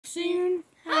Roxanne.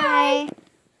 Hi.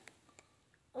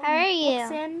 How are you?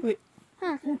 Roxanne, Wait.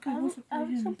 Huh. I have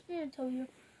something to tell you.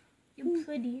 You're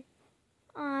pretty.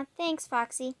 Aw, thanks,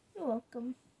 Foxy. You're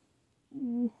welcome.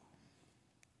 Ooh.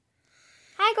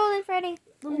 Hi, Golden Freddy.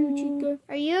 Love you, Chica.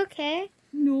 Are you okay?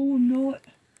 No, I'm not. I have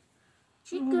a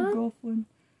Chica, girlfriend.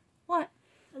 What?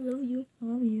 I love you. I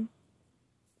love you.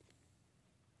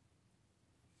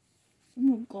 Oh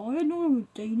my god, I know I was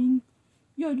dating.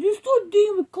 Yeah, just started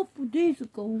dating a couple days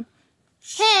ago.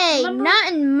 Hey, Remember?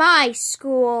 not in my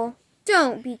school.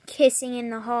 Don't be kissing in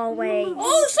the hallway.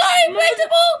 Oh, sorry,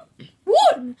 principal!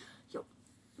 What?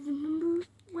 Remember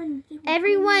when they were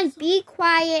Everyone, doing be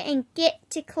quiet and get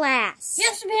to class.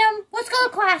 Yes, ma'am. Let's go to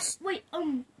class. Wait,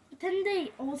 pretend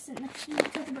they all sit next to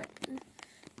each other, but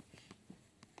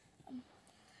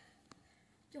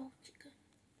yo, Chica.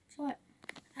 What?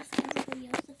 Ask everybody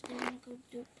else if they want to go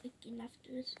do biking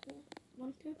after school.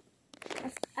 Want to?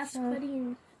 Ask Buddy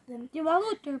and them. Yeah, I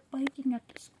looked there biking at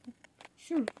the school.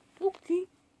 Sure. Okay.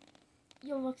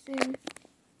 Yo, Roxanne.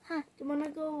 Huh? Do you want to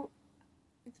go?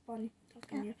 It's Bonnie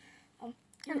talking to you.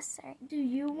 I'm sorry. Do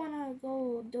you want to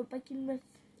go dirt biking with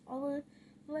all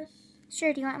of us?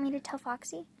 Sure, do you want me to tell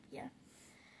Foxy? Yeah.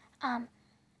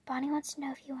 Bonnie wants to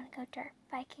know if you want to go dirt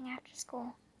biking after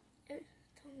school. Tell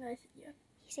him that I said yeah.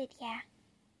 He said yeah.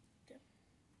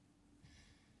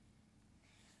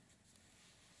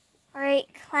 Alright,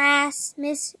 class,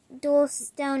 Miss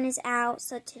Doolstone is out,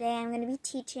 so today I'm going to be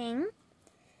teaching.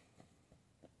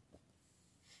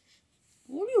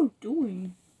 What are you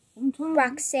doing? I'm trying.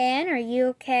 Roxanne, are you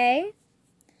okay?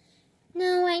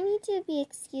 No, I need to be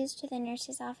excused to the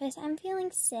nurse's office. I'm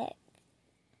feeling sick.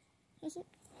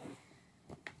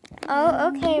 Oh,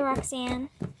 okay, Roxanne.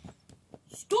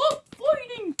 Stop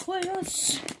fighting,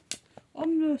 class.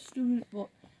 I'm the student, but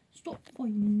stop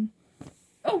fighting.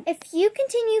 Oh, If you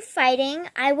continue fighting,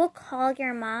 I will call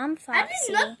your mom, I Foxy.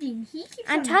 did nothing. He keeps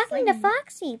I'm on talking to fighting.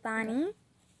 Foxy, Bonnie.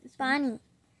 This one. Bonnie,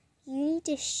 you need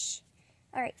to shh.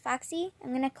 Alright, Foxy, I'm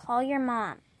going to call your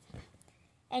mom.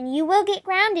 And you will get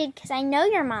grounded because I know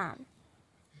your mom.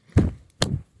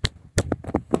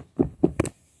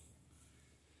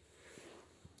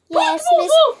 Yes,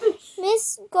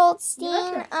 Miss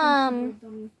Goldstein,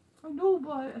 I know,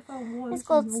 but if I was. Miss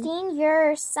Goldstein,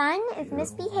 your son is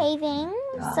misbehaving,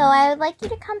 so I would like you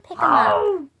to come pick him up.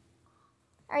 Ow!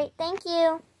 Alright, thank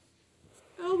you.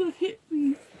 Ow, that hit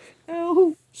me.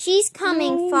 Ow. She's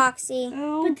coming, Ow. Foxy.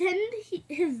 Ow. Pretend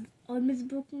his arm is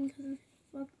broken because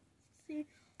of Foxy.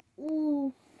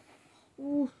 Ooh.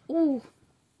 Ooh. Oh.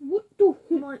 What the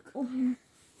heck? My,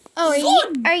 Oh,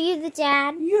 are you the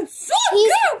dad? Yes, son,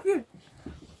 He's- get up here.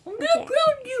 I'm gonna Okay.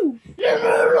 ground you. Leave me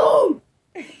alone.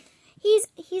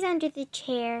 He's under the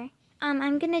chair.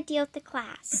 I'm gonna deal with the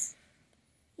class.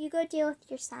 You go deal with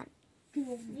your son. I'm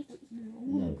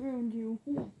gonna ground you.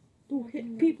 Don't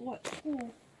hit people at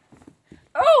school.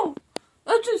 Oh!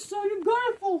 I just saw you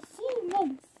got it for a full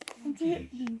month. Don't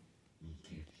hit me.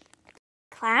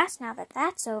 Class, now that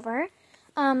that's over,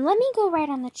 let me go write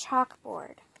on the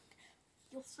chalkboard.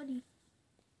 You're funny.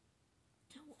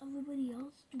 Tell everybody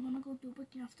else you want to go do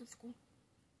biking after school.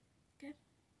 Okay?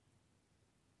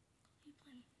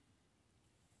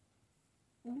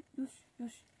 Oh, yes,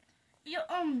 yes. Yeah,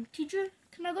 teacher,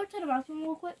 can I go to the bathroom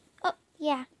real quick? Oh,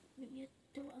 yeah.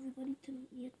 Tell everybody to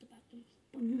meet me at the bathroom.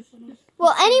 Yes, yes.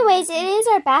 Well, anyways, it is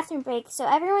our bathroom break, so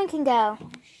everyone can go. Oh,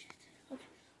 shit. Okay.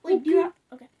 Wait, do you have...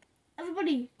 Okay.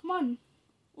 Everybody, come on.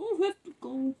 Oh, I have to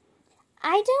go.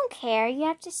 I don't care. You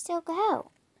have to still go.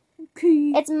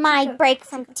 Okay. It's my Chica, break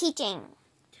from teaching.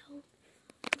 Tell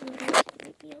everybody to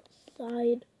meet me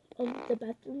outside of the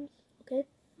bathrooms, okay?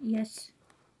 Yes.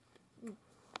 The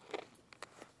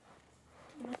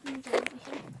bathrooms are over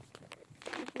here.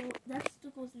 That's the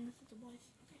girls and this is the boys.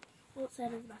 Okay. Go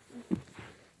outside of the bathroom.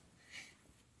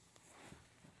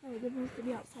 Oh, they're supposed to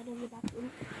be outside of the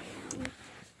bathroom.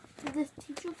 Did this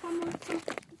teacher come or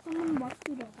someone walk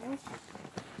through the halls?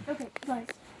 Okay, guys.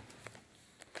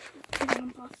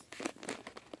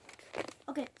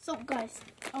 Okay, so guys,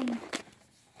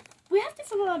 we have to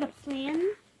figure out a plan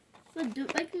for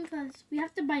dirt biking because we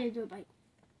have to buy a dirt bike.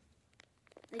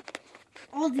 Like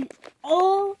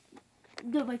all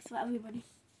dirt bikes for everybody.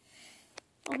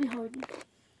 It'll be hard.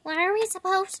 What are we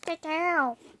supposed to do?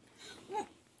 I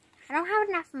don't have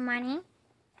enough money.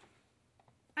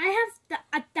 I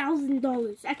have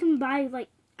 $1,000. I can buy like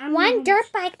I don't know One how dirt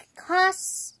much. bike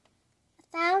costs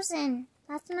 $1,000.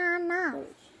 That's not enough.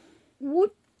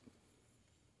 What?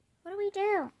 What do we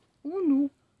do? Oh, no.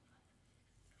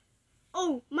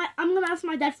 Oh, I'm gonna ask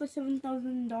my dad for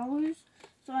 $7,000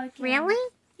 so I can.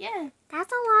 Really? Yeah.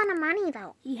 That's a lot of money,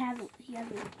 though. He has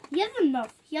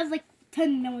enough. He has like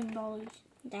 $10 million.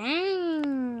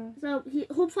 Dang. So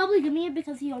he'll probably give me it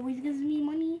because he always gives me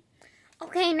money.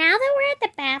 Okay, now that we're at the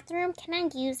bathroom, can I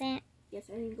use it? Yes,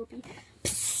 I need to go pee.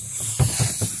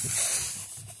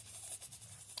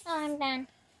 Oh, I'm done.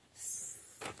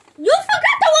 You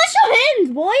forgot to wash your hands,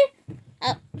 boy!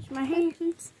 Oh. Wash my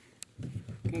hands.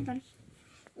 Okay, done.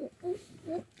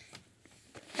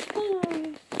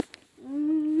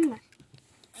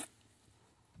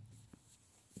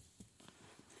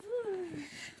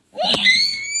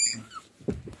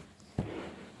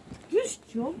 Just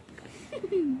jump.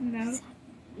 No.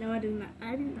 No, I do not.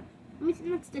 I do not. Let me see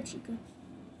next to Chica.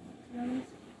 No,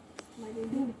 my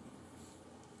baby.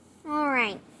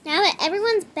 Alright, now that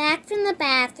everyone's back from the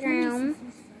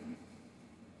bathroom.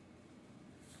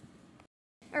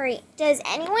 Alright, does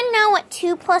anyone know what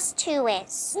 2 plus 2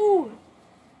 is? Ooh.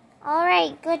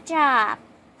 Alright, good job.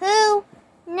 Who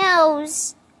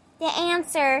knows the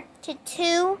answer to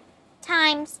 2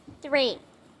 times 3?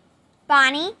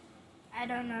 Bonnie? I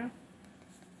don't know.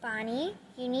 Bonnie,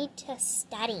 you need to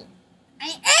study.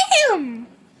 I am!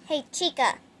 Hey,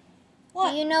 Chica.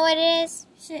 What? Do you know what it is?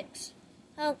 6.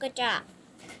 Oh, good job.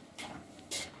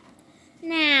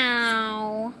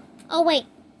 Now. Oh, wait.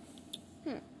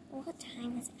 What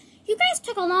time is it? You guys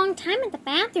took a long time at the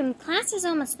bathroom. Class is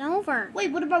almost over.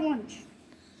 Wait, what about lunch?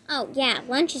 Oh, yeah.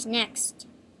 Lunch is next.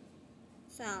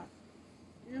 So.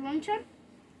 Is it lunch time?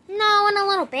 No, in a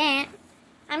little bit.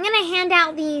 I'm going to hand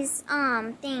out these,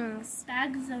 things.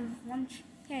 Bags of lunch.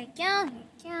 Here you go.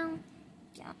 Here you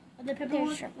go. Are they pepper There's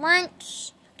lunch? your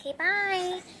lunch. Okay,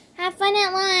 bye. Have fun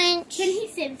at lunch. Can he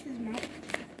save his mouth?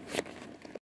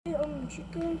 Hey,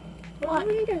 Chica. What?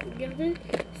 I'm gonna give this.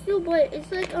 Still, but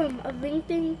it's like a ring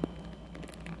thing.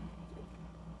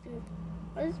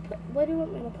 Where do you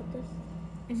want me to put this?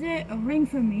 Is it a ring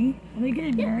for me? Are we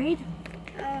getting married?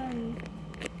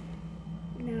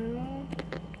 No.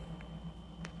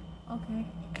 Okay.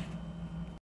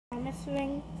 Promise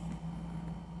ring.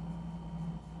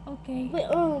 Okay. Wait,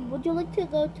 would you like to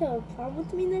go to prom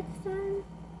with me next time?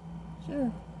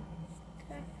 Sure.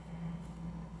 Okay.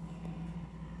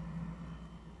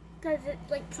 Because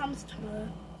it's like prom's tomorrow.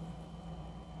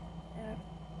 Yeah.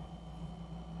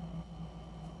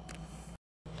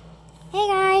 Hey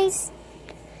guys,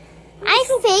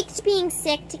 I faked being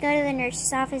sick to go to the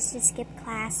nurse's office to skip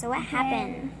class, so what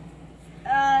happened?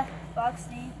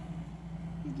 Foxy.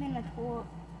 He's been a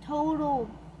total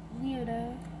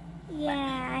weirdo.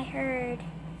 Yeah, I heard.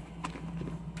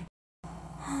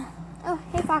 Oh,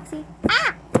 hey Foxy.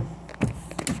 Ah!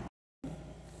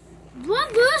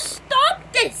 Brother, stop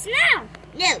this now!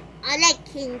 No, I like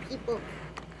killing people.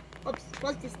 I'm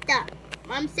supposed to stop.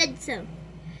 Mom said so.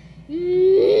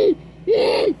 Get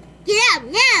out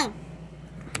now!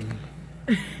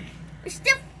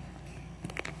 Stop!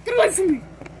 Get away from me!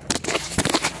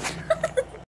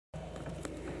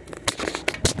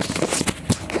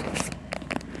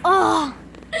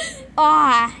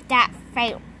 Oh, that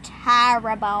felt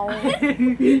terrible. I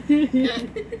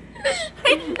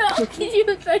know, because you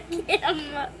was on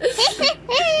camera.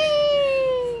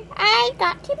 I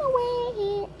got him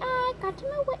away. I got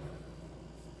him away.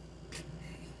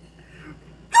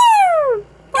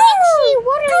 Foxy,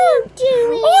 what are you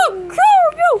doing?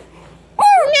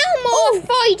 No more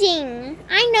fighting.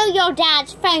 I know your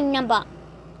dad's phone number.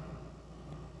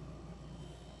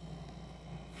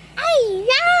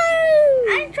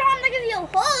 I'm trying to give you a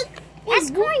hug. That's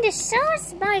kind of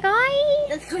sus, my guy.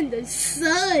 That's kind of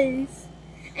sus.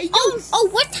 Hey, Oh,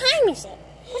 what time is it?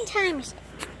 What time is it?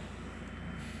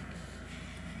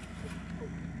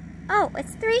 Oh,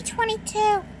 it's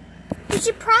 3:22. We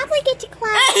should probably get to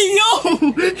class. Hey,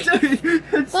 yo!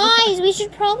 Guys, we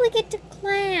should probably get to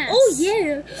class. Oh,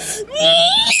 yeah.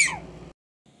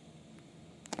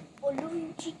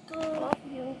 Hello, Chica. Love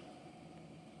you.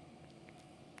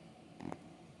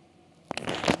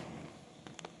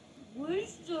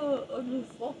 Where's the other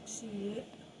Foxy?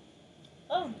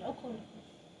 Oh, okay.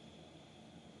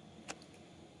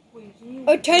 Wait, is he...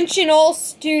 Attention all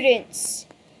students.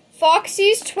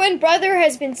 Foxy's twin brother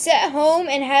has been sent home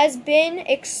and has been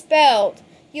expelled.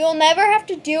 You'll never have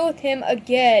to deal with him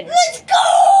again. Let's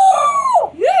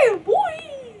go! Yeah,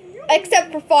 boy!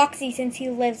 Except for Foxy, since he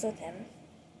lives with him.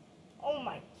 Oh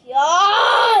my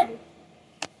god!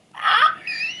 Ah!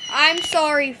 I'm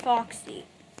sorry, Foxy.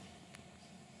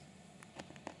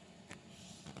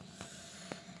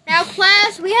 Now,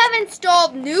 class, we have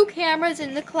installed new cameras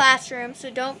in the classroom, so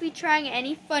don't be trying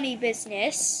any funny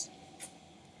business.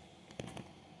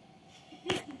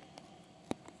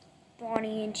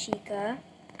 Bonnie and Chica.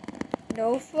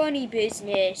 No funny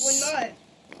business. We're not.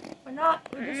 We're not.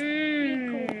 We're just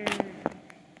being cool.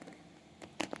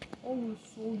 I'll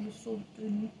show you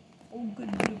something. I'm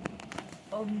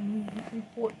gonna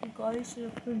report you guys to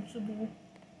the principal.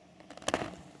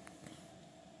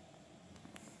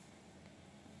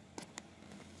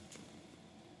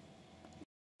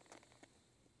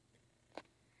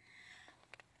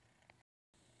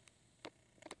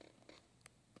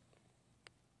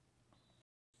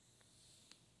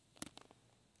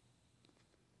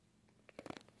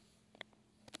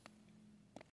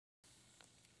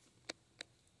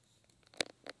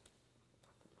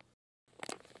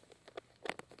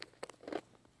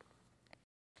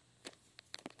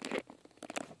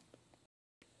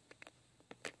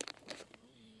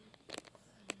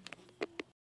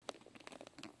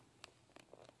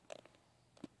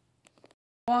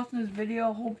 Watching this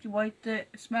video, hope you liked it.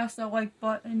 Smash that like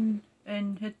button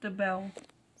and hit the bell.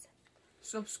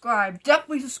 Subscribe.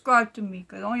 Definitely subscribe to me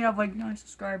because I only have like 9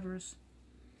 subscribers.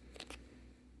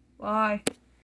 Bye.